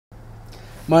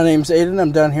My name's Aiden.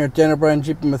 I'm down here at Dan O'Brien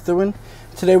Jeep in Methuen.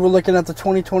 Today we're looking at the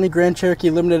 2020 Grand Cherokee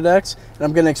Limited X, and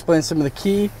I'm going to explain some of the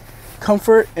key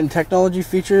comfort and technology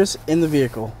features in the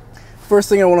vehicle. First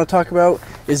thing I want to talk about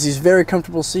is these very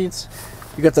comfortable seats.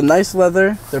 You got the nice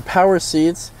leather, they're power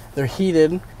seats, they're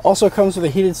heated. Also comes with a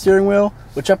heated steering wheel,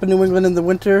 which up in New England in the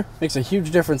winter makes a huge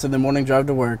difference in the morning drive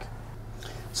to work.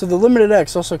 So the Limited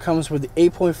X also comes with the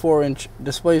 8.4-inch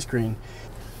display screen.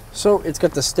 So it's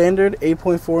got the standard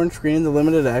 8.4-inch screen in the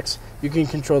Limited X. You can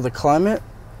control the climate,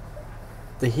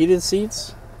 the heated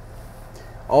seats,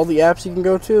 all the apps you can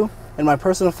go to, and my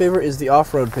personal favorite is the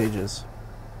off-road pages.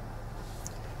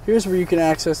 Here's where you can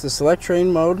access the select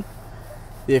train mode,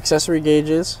 the accessory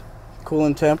gauges,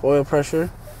 coolant temp, oil pressure,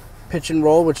 pitch and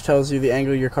roll, which tells you the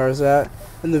angle your car is at,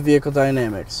 and the vehicle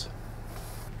dynamics.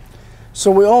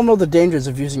 So we all know the dangers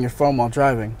of using your phone while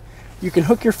driving. You can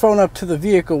hook your phone up to the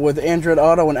vehicle with Android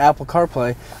Auto and Apple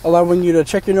CarPlay, allowing you to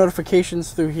check your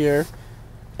notifications through here,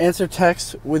 answer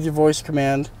text with your voice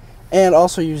command, and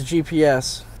also use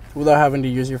GPS without having to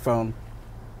use your phone.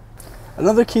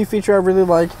 Another key feature I really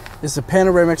like is the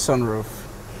panoramic sunroof.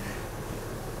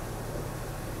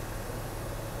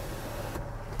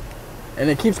 And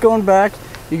it keeps going back.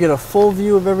 You get a full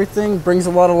view of everything, brings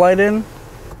a lot of light in.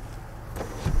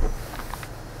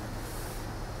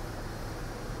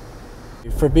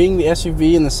 For being the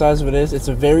SUV and the size of it is, it's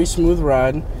a very smooth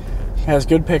ride, has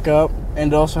good pickup,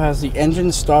 and it also has the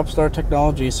engine stop-start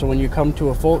technology, so when you come to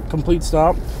a complete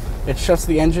stop, it shuts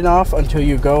the engine off until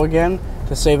you go again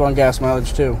to save on gas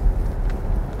mileage too.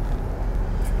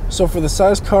 So for the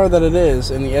size car that it is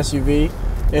in the SUV,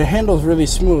 it handles really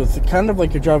smooth, kind of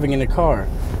like you're driving in a car.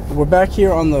 We're back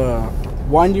here on the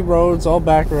windy roads, all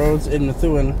back roads in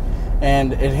Methuen,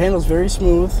 and it handles very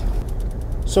smooth.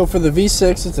 So for the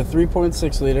V6, it's a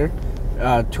 3.6 liter,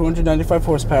 295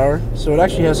 horsepower, so it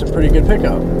actually has some pretty good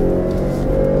pickup.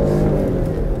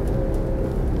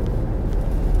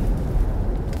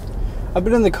 I've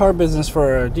been in the car business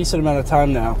for a decent amount of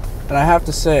time now, and I have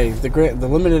to say, the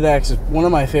Limited X is one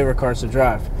of my favorite cars to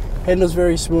drive. Handles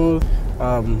very smooth,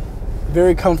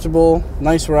 very comfortable,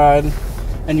 nice ride,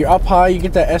 and you're up high, you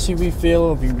get that SUV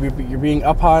feel of you're being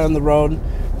up high on the road,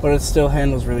 but it still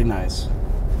handles really nice.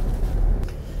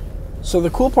 So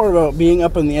the cool part about being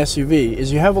up in the SUV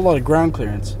is you have a lot of ground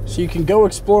clearance, so you can go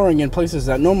exploring in places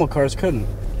that normal cars couldn't.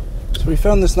 So we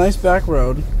found this nice back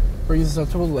road, brings us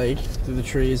up to a lake through the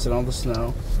trees and all the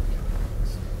snow.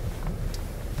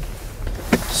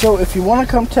 So if you want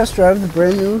to come test drive the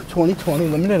brand new 2020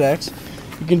 Limited X,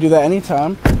 you can do that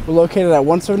anytime. We're located at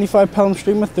 175 Pelham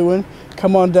St, Methuen.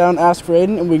 Come on down, ask for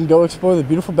Aiden, and we can go explore the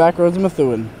beautiful back roads of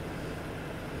Methuen.